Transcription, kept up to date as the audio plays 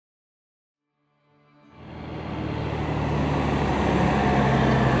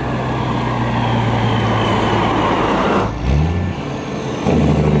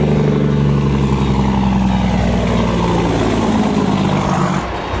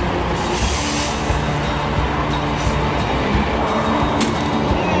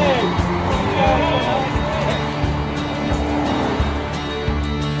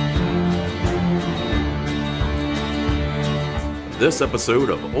This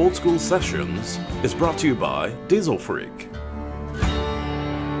episode of Old School Sessions is brought to you by Diesel Freak.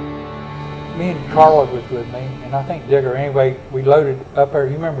 Me and Carla was with me, and I think Digger. Anyway, we loaded up there.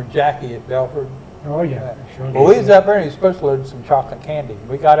 You remember Jackie at Belford? Oh yeah, sure. Well, we was up there, and he was supposed to load some chocolate candy.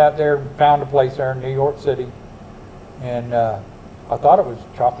 We got out there, found a place there in New York City, and I thought it was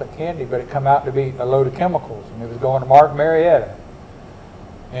chocolate candy, but it come out to be a load of chemicals, and it was going to Martin Marietta.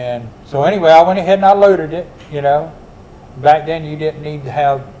 And so anyway, I went ahead and I loaded it. You know, back then you didn't need to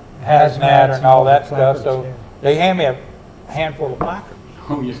have hazmat and all that stuff, so yeah. They hand me a handful of placards.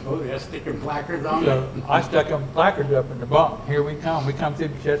 Oh, you're supposed to stick your placards on So it? I stuck them placards up in the bunk. Here we come. We come through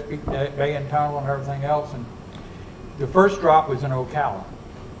the Chesapeake Bay and Tunnel and everything else. And the first drop was in Ocala.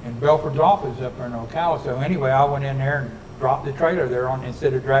 And Belford's office is up there in Ocala. So anyway, I went in there and dropped the trailer there on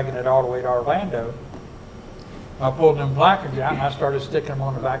instead of dragging it all the way to Orlando. I pulled them placards out and I started sticking them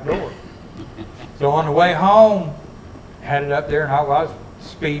on the back door. So on the way home, had it up there and I was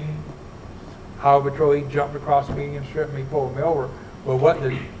speeding. Highway Patrol, he jumped across the median strip and he pulled me over. Well, what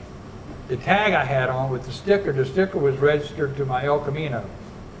the tag I had on with the sticker was registered to my El Camino.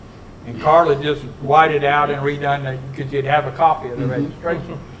 And Carla just whited it out and redone it because you'd have a copy of the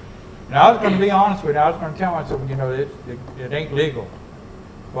registration. And I was going to be honest with you. I was going to tell myself, you know, it ain't legal.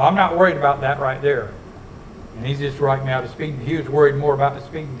 Well, I'm not worried about that right there. And he's just writing me out a speeding. He was worried more about the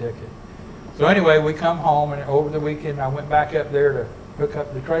speeding ticket. So anyway, we come home, and over the weekend I went back up there to hook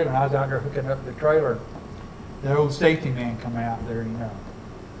up the trailer, and I was out there hooking up the trailer. The old safety man come out there, you know.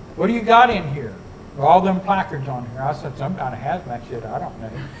 What do you got in here? Well, all them placards on here. I said, some kind of hazmat shit, I don't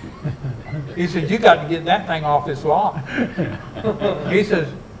know. He said, you got to get that thing off this lot. He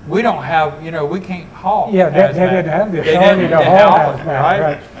says, we don't have, you know, we can't haul. Yeah, they didn't have the authority to haul hazmat,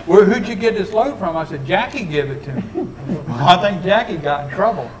 right? Well, who'd you get this load from? I said, Jackie gave it to me. Well, I think Jackie got in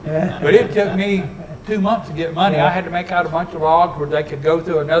trouble. Yeah. But it took me 2 months to get money. Yeah. I had to make out a bunch of logs where they could go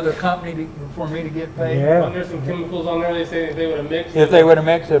through another company for me to get paid. Yeah. There's some chemicals on there. They say if they would have mixed. If they would have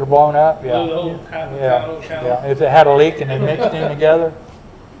mixed, it would have blown up. Yeah. Yeah. If it had a leak and they mixed in together.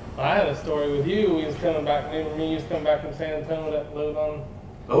 I had a story with you. We was coming back. Me, you was coming back from San Antonio with that load on.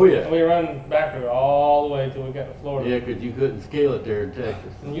 Oh, yeah. And we run back all the way till we got to Florida. Yeah, because you couldn't scale it there in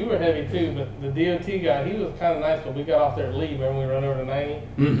Texas. And you were heavy too, but the DOT guy, he was kind of nice, but we got off there at Lee, remember we run over to 90?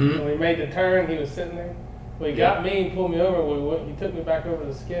 Mm-hmm. And we made the turn, he was sitting there. Well, he got me and pulled me over. He took me back over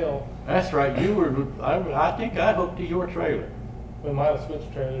the scale. That's right. You were, I think I hooked to your trailer. We might have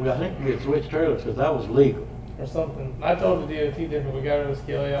switched trailers. I think we had switched trailers because that was legal. Or something. I told the DOT different. We got over the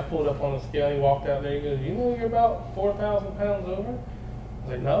scale. I pulled up on the scale. He walked out there. He goes, you know you're about 4,000 pounds over? I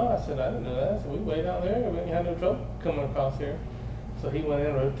was like, no. I said, I didn't know that. So we weighed out there. We didn't have no trouble coming across here. So he went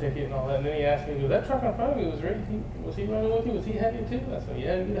in, wrote a ticket and all that. And then he asked me, was that truck in front of me, was he running with you? Was he heavy too? I said,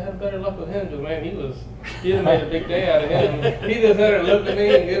 yeah, you'd have had better luck with him. Because, man, you'd have made a big day out of him. He just had to look at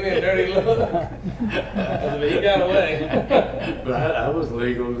me and give me a dirty look. But he got away. But I was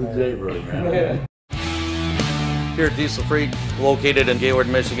legal with the J-Bro, man. Yeah. Here at Diesel Freak, located in Gaylord,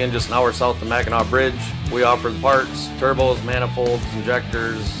 Michigan, just an hour south of Mackinac Bridge, we offer parts, turbos, manifolds,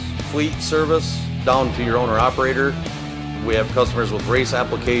 injectors, fleet service, down to your owner-operator. We have customers with race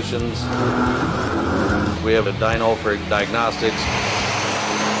applications. We have a dyno for diagnostics.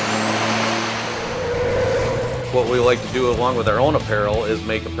 What we like to do along with our own apparel is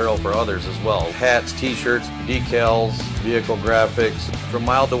make apparel for others as well. Hats, t-shirts, decals, vehicle graphics, from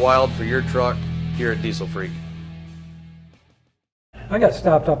mild to wild for your truck here at Diesel Freak. I got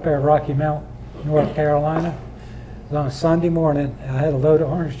stopped up there at Rocky Mount, North Carolina. It was on a Sunday morning. I had a load of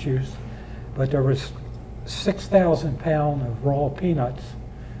orange juice, but there was 6,000 pounds of raw peanuts,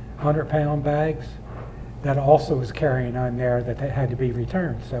 100-pound bags, that also was carrying on there that they had to be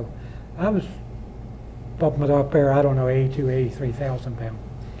returned. So I was bumping it up there, I don't know, 83,000 pounds.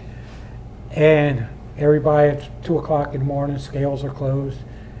 And everybody, it's 2 o'clock in the morning, scales are closed.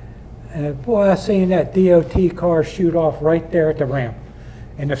 And boy, I seen that DOT car shoot off right there at the ramp.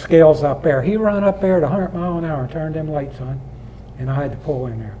 And the scales up there. He run up there at 100 miles an hour and turned them lights on. And I had to pull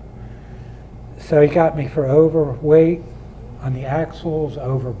in there. So he got me for overweight on the axles,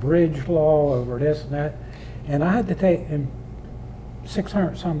 over bridge law, over this and that. And I had to take him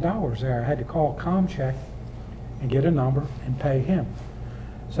 $600 some there. I had to call ComCheck and get a number and pay him.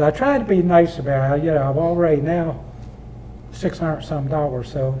 So I tried to be nice about it. You know, I've already now $600 some,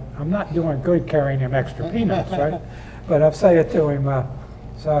 so I'm not doing good carrying him extra peanuts, right? But I've said it to him.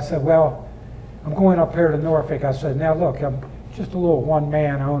 So I said, well, I'm going up here to Norfolk. I said, now look, I'm just a little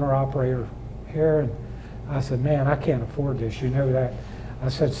one-man owner-operator here. And I said, man, I can't afford this, you know that. I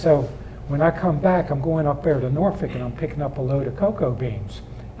said, so when I come back, I'm going up there to Norfolk and I'm picking up a load of cocoa beans.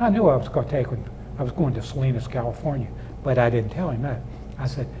 I knew I was going to take one. I was going to Salinas, California. but I didn't tell him that. I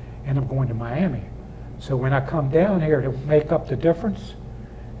said, and I'm going to Miami. So when I come down here to make up the difference,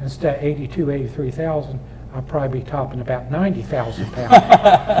 instead of 83,000, I'll probably be topping about 90,000 pounds.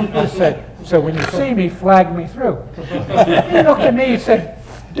 I said, so when you see me, flag me through. He looked at me, he said,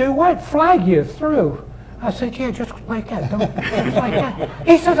 do what? Flag you through? I said, yeah, just like that, don't just like that.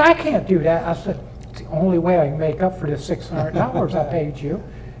 He says, I can't do that. I said, it's the only way I can make up for the $600 I paid you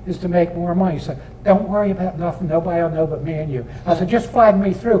is to make more money. He said, don't worry about nothing, nobody will know but me and you. I said, just flag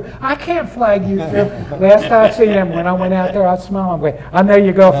me through. I can't flag you through. Last time I seen him, when I went out there, I smiled and went, I know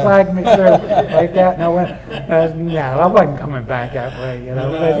you're going to flag me through like that. And I went, no, I wasn't coming back that way, you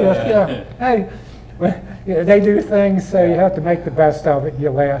know. But just, you know, hey, they do things, so you have to make the best of it. You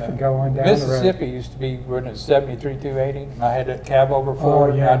laugh and go on down the road. Mississippi used to be running at 73, 280, and I had a cab over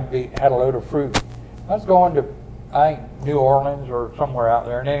Ford, yeah. and had a load of fruit. I was going to, I think, New Orleans or somewhere out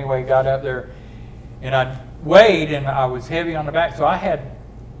there, and anyway, got up there, and I weighed, and I was heavy on the back, so I had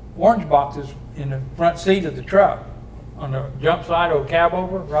orange boxes in the front seat of the truck on the jump side of a cab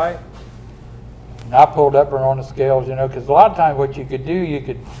over, right? And I pulled up on the scales, you know, because a lot of times what you could do, you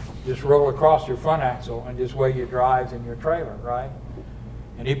could just roll across your front axle and just weigh your drives in your trailer, right?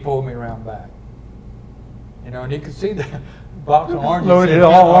 And he pulled me around back. You know, and you could see the box of oranges Loaded it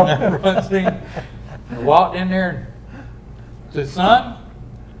all on up. the front seat. And I walked in there and said, son,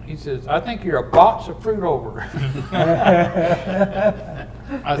 he says, I think you're a box of fruit over.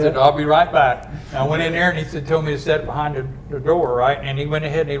 I said, I'll be right back. And I went in there and he said, told me to set it behind the door, right? And he went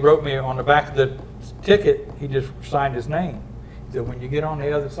ahead and he wrote me on the back of the ticket, he just signed his name. He said, when you get on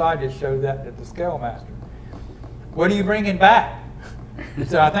the other side, just show that to the scale master. What are you bringing back? He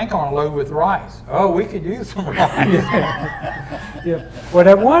said, I think I want to load with rice. Oh, we could use some rice. Yeah. Well,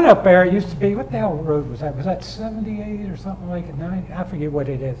 that one up there, it used to be, what the hell road was that? Was that 78 or something like it? 90? I forget what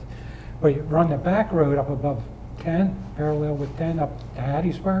it is. But you run the back road up above 10, parallel with 10 up to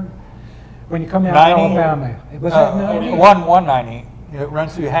Hattiesburg. When you come out of Alabama, was that 90? 190. It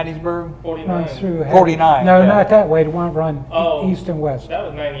runs through Hattiesburg. 49. Runs through 49. No, yeah. not that way. The one run Oh, east and west. That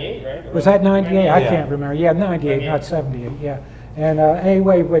was 98, right? Was that 98? I Yeah. can't remember. Yeah, 98, not 78. Yeah. And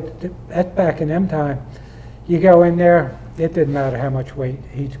anyway, that's back in them time. You go in there, it didn't matter how much weight.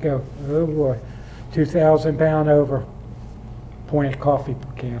 He'd go, oh boy, 2,000 pound over, point a coffee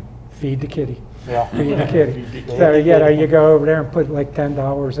can, feed the kitty. Yeah. Feed the kitty. So you go over there and put like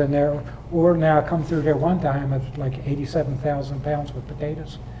 $10 in there. Or now I come through there one time, it was like 87,000 pounds with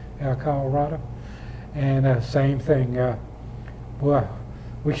potatoes out of Colorado. And same thing, boy,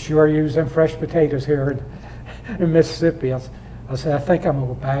 we sure use them fresh potatoes here in Mississippi. I said, I think I'm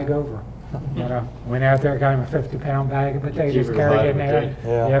a bag over. You know, went out there, got him a 50-pound bag of potatoes, carried in there.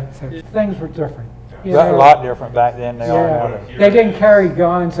 Yeah. Yep, so things were different. You A know, lot different back then. They are now. yeah, they didn't carry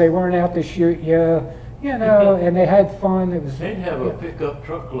guns. They weren't out to shoot you. You know, and they had fun. It was. They'd have a pickup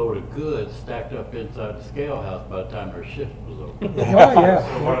truckload of goods stacked up inside the scale house by the time their shift was over. Oh yeah.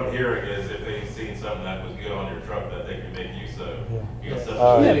 So what I'm hearing is if they've seen something that was good on your truck that they could make use of, you know, Instead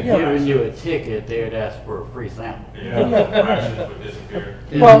of Yeah. giving you a ticket, they'd ask for a free sample. fractions would disappear.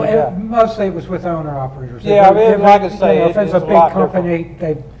 Well, Yeah. Mostly it was with owner operators. Yeah, I mean, If like I say, if it's a it's a big lot company,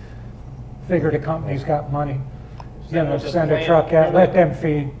 they figure the company's got money. You know, Just send a plan- truck out, let them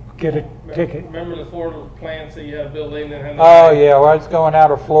feed, get a ticket. Remember the Ford plants that you had to build in and had to- Oh, yeah, well, I was going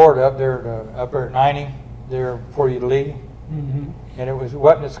out of Florida up there at 90, there before you leave. Mhm. And it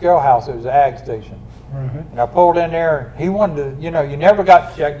wasn't a scale house, it was an ag station. Right. And I pulled in there, he wanted to, you know, you never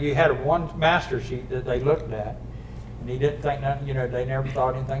got checked, you had one master sheet that they looked at. And he didn't think nothing, you know, they never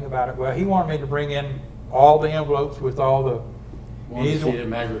thought anything about it. Well, he wanted me to bring in all the envelopes with all the. Want to see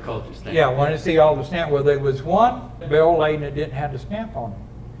them agriculture stamp. Yeah, I wanted to see all the stamp. Well, there was one bill laden that didn't have the stamp on it.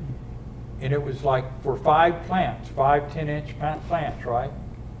 And it was like for 5 plants, 5 10-inch plants, right?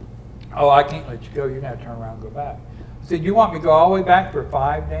 Oh, I can't let you go. You're going to turn around and go back. I said, you want me to go all the way back for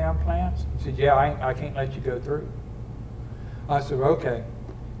 5 damn plants? He said, yeah, I can't let you go through. I said, okay.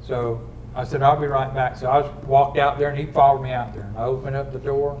 So I said, I'll be right back. So I walked out there and he followed me out there. And I opened up the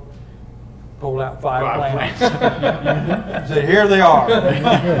door, pulled out 5 plants. Said, here they are.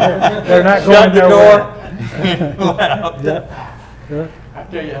 They're not Shut going the nowhere. door. Let out. Yeah. I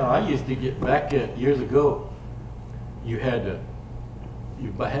tell you how I used to get back years ago. You had to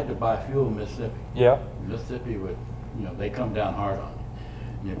buy fuel in Mississippi. Yeah. Mississippi would, you know, they come down hard on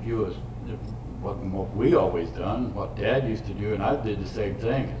you. And if you was, what we always done, what Dad used to do, and I did the same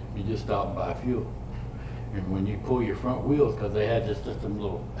thing, you just stop and buy fuel. And when you pull your front wheels, because they had just them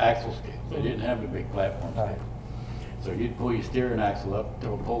little axle scales, they didn't have the big platform scale. So you'd pull your steering axle up,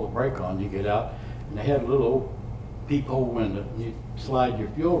 pull the brake on, you get out, and they had a little old peephole window. You slide your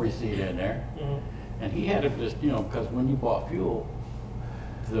fuel receipt in there, And he had it just, you know, because when you bought fuel,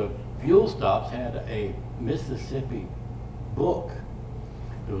 the fuel stops had a Mississippi book.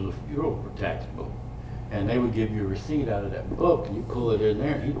 It was a fuel tax book. And they would give you a receipt out of that book, and you pull it in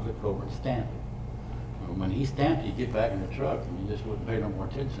there, and he'd flip over and stamp it. And when he stamped it, you get back in the truck, and you just wouldn't pay no more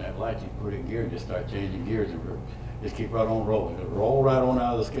attention to that light. You put it in gear and just start changing gears, and just keep right on rolling. It'd roll right on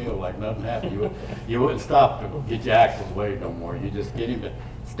out of the scale like nothing happened. You wouldn't stop to get your axles weighed no more. You just get him to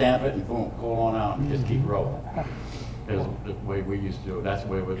stamp it and boom, pull on out and just keep rolling. That's the way we used to do it. That's the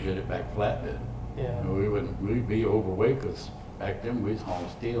way we did it back flatbed. Yeah. We'd be overweight because back then we was hauling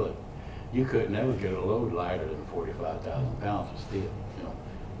steel. You couldn't ever get a load lighter than 45,000 pounds of steel. You know,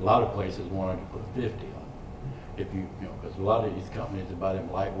 a lot of places wanted to put 50 on. If you know, because a lot of these companies that buy them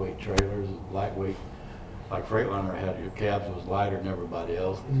lightweight trailers, lightweight, like Freightliner had your cabs was lighter than everybody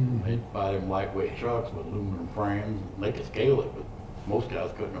else's. They'd buy them lightweight trucks with aluminum frames. They could scale it, but most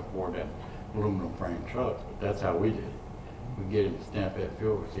guys couldn't afford them aluminum frame trucks. But that's how we did it. We get him to stamp that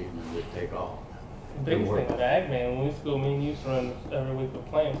fuel receipt and then just take off. The biggest thing with ag, man, when we used to go, me and you used to run every week with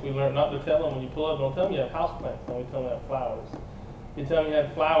plants, we learned not to tell them when you pull up, don't tell them you have houseplants, don't we tell them you have flowers. You tell them you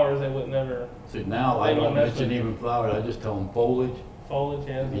had flowers, they would never. See, now I don't mention even flowers, I just tell them foliage. Foliage,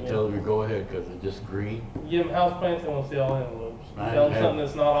 yeah. You tell them to go ahead because it's just green. You give them houseplants, they won't see all envelopes. You tell them something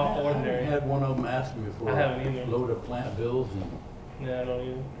that's not off the ordinary. I had one of them ask me for I haven't either. a load of plant bills, and Yeah, I don't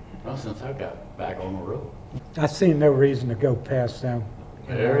either. well, since I got back on the road. I see no reason to go past them.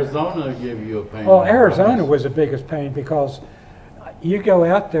 Arizona give you a pain. Well, Arizona was the biggest pain because you go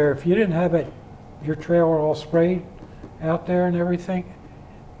out there, if you didn't have your trailer all sprayed out there and everything,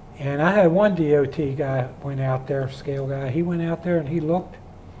 and I had one DOT guy went out there, scale guy, he went out there and he looked,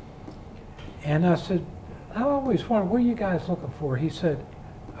 and I said, I always wondered, what are you guys looking for? He said,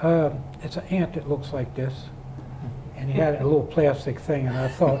 it's an ant that looks like this. And he had a little plastic thing, and I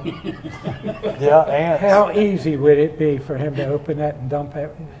thought, Yeah, ants. how easy would it be for him to open that and dump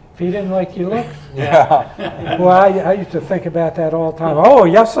it? If he didn't like your looks? Yeah. Well, I used to think about that all the time. Oh,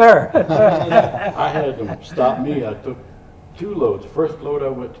 yes, sir. I had them stop me. I took 2 loads. The first load I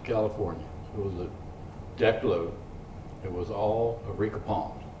went to California. It was a deck load. It was all Areca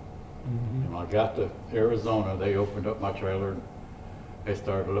palms. And when I got to Arizona, they opened up my trailer. And they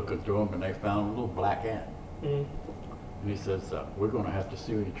started looking through them, and they found a little black ant. And he says, we're going to have to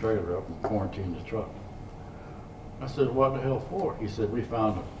seal your trailer up and quarantine the truck. I said, what the hell for? He said, we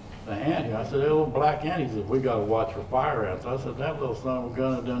found the ant here. I said, that little black ant. He said, we got to watch for fire ants. I said, that little son of a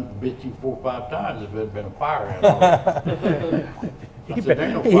gun had done bit you 4 or 5 times if it had been a fire ant. He'd "There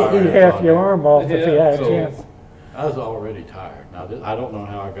ain't no fire ants half on your there." arm off if he had a So, chance. I was already tired. Now, I don't know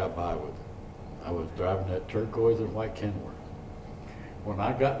how I got by with it. I was driving that turquoise and white Kenworth. When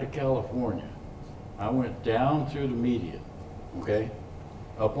I got to California, I went down through the median, okay,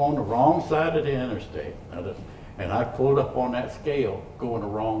 up on the wrong side of the interstate, and I pulled up on that scale going the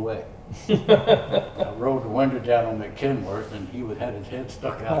wrong way. I rolled the window down on that Kenworth, and he had his head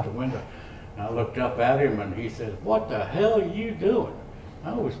stuck out the window. And I looked up at him, and he said, what the hell are you doing?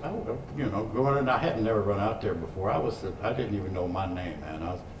 I was, you know, going, and I hadn't never run out there before. I didn't even know my name, man.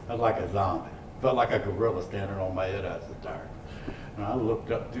 I was like a zombie. Felt like a gorilla standing on my head. I was tired. And I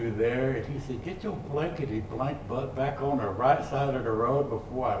looked up through there, and he said, get your blankety blank butt back on the right side of the road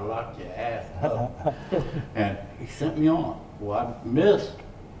before I lock your ass up. And he sent me on. Well, I missed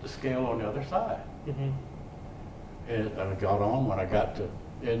the scale on the other side. And I got on. When I got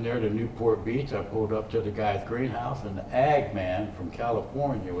in there to Newport Beach, I pulled up to the guy's greenhouse, and the ag man from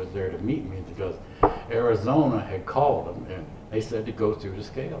California was there to meet me because Arizona had called him, and they said to go through the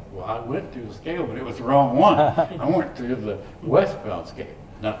scale. Well, I went through the scale, but it was the wrong one. I went through the westbound scale,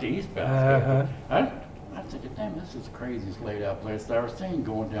 not the eastbound scale. I said, damn, this is the craziest laid out place I've ever seen,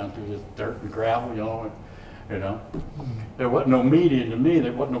 going down through this dirt and gravel, you know. There wasn't no median to me,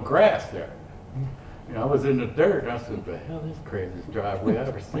 there wasn't no grass there. You know, I was in the dirt, and I said, the hell, this is the craziest driveway I've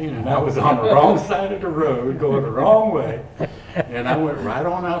ever seen. And I was on the wrong side of the road, going the wrong way. And I went right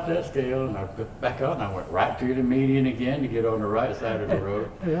on out that scale, and I put back out, and I went right through the median again to get on the right side of the road.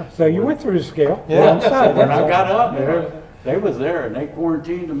 Yeah. So you went through the scale. Yeah. Side, When I got up there, they was there, and they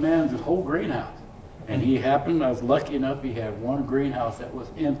quarantined the man's whole greenhouse. And he happened, I was lucky enough, he had one greenhouse that was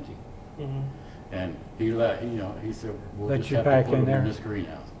empty. And he said, we'll Let just you have back to put in them in there. this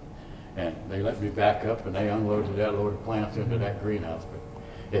greenhouse. And they let me back up, and they unloaded that load of plants into that greenhouse. But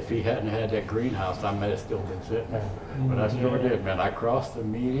if he hadn't had that greenhouse, I may have still been sitting there. But I sure did, man. I crossed the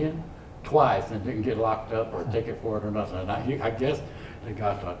median twice and didn't get locked up or a ticket for it or nothing. And I guess the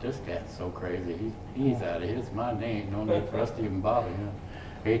guy thought, this cat's so crazy. He's out of his mind. There ain't no need for us to even bother him.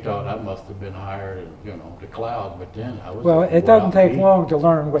 He thought I must have been higher than, you know, the clouds, but then I was. Well, it doesn't take long to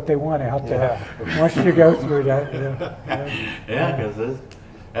learn what they want out there. Once you go through that. Yeah, because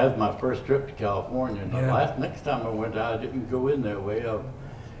that was my first trip to California. And the next time I went, I didn't go in that way.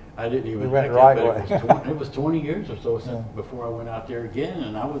 I didn't even You went think the right it, way. it was 20 years or so since before I went out there again,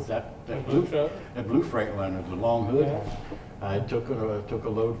 and I was that blue Freightliner, the long hood. I took a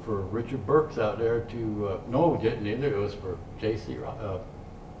load for Richard Burks out there to no, it didn't either. It was for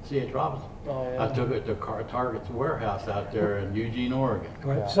C.H. Robinson. Oh, yeah. I took it to Target's warehouse out there in Eugene, Oregon.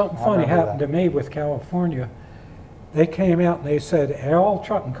 Well, something funny happened to me with California. They came out and they said all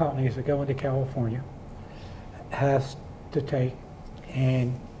trucking companies that go into California has to take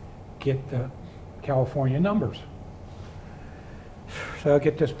and get the California numbers. So I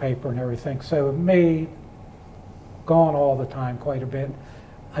get this paper and everything. So me, gone all the time quite a bit,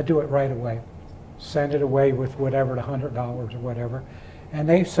 I do it right away. Send it away with whatever, the $100 or whatever, and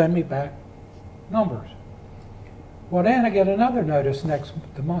they send me back numbers. Well, then I get another notice next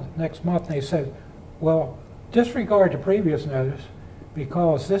month, and they said, well, disregard the previous notice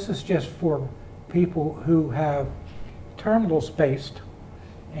because this is just for people who have terminals based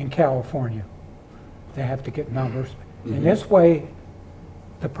in California. They have to get numbers. And this way,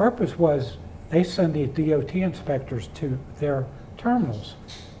 the purpose was they send the DOT inspectors to their terminals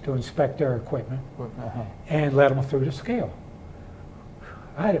to inspect their equipment and let them through the scale.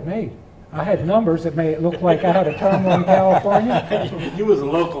 I had it made. I had numbers that made it look like I had a terminal in California. You was a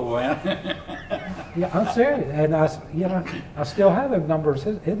local man. Yeah, I'm serious, and I still have them numbers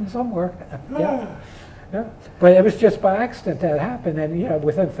hidden somewhere. Yeah. But it was just by accident that happened, and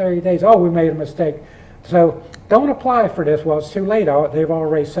within 30 days, oh, we made a mistake. So don't apply for this. Well, it's too late. They've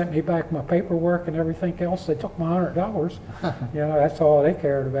already sent me back my paperwork and everything else. They took my $100. That's all they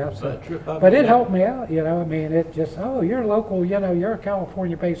cared about. So. But it helped me out. I mean, it just, oh, you're local. You're a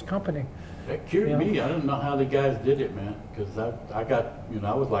California-based company. That cured me. I didn't know how the guys did it, man. Because I got,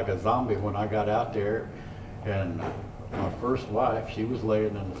 I was like a zombie when I got out there. And my first wife, she was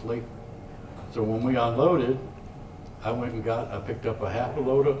laying in the sleeper. So when we unloaded, I picked up a half a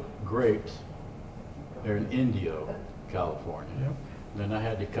load of grapes. They're in Indio, California. Yep. Then I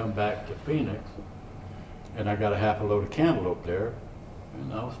had to come back to Phoenix, and I got a half a load of cantaloupe there,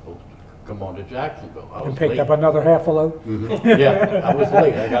 and I was supposed to come on to Jacksonville. I was And picked late. up another half a load? Yeah, I was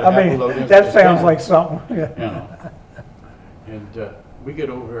late. I got a half a load. That sounds like something. And we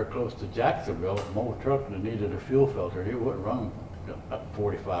get over there close to Jacksonville, an old truck that needed a fuel filter. It wouldn't run about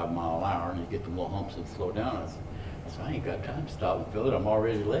 45 mile an hour, and you get the little humps and slow down. I said, I ain't got time to stop and fill it. I'm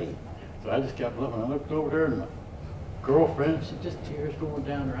already late. So I just kept looking. I looked over there, and my girlfriend, she just tears going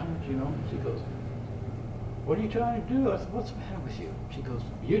down her eyes, She goes, what are you trying to do? I said, what's the matter with you? She goes,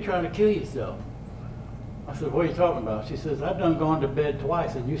 you're trying to kill yourself. I said, what are you talking about? She says, I've done gone to bed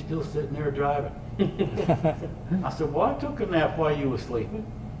twice, and you're still sitting there driving. I said, well, I took a nap while you were sleeping.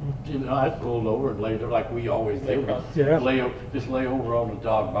 I pulled over and laid there like we always do. Just lay over on the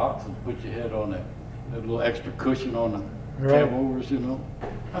dog box and put your head on that little extra cushion on the cab overs,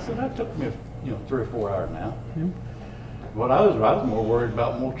 I said, that took me, 3 or 4 hours now. But I was more worried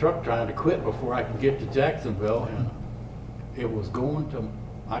about more truck trying to quit before I could get to Jacksonville. And it was going to,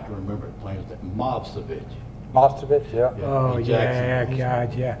 I can remember it plain as that, Mobsovich. Mostovich, yeah. Oh, yeah,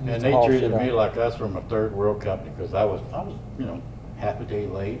 God, yeah. And they treated me like us from a third world company because I was, half a day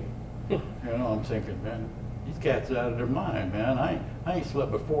late. I'm thinking, man, these cats are out of their mind, man. I ain't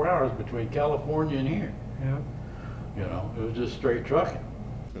slept but 4 hours between California and here. Yeah. It was just straight trucking.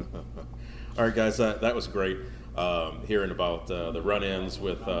 All right, guys, that was great. Hearing about the run-ins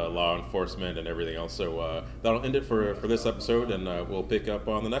with law enforcement and everything else. So that'll end it for this episode, and we'll pick up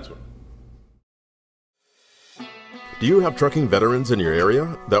on the next one. Do you have trucking veterans in your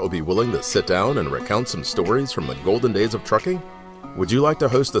area that would be willing to sit down and recount some stories from the golden days of trucking? Would you like to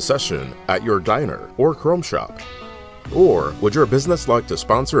host a session at your diner or chrome shop? Or would your business like to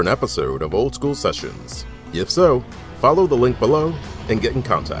sponsor an episode of Old School Sessions? If so, follow the link below and get in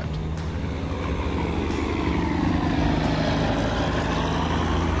contact.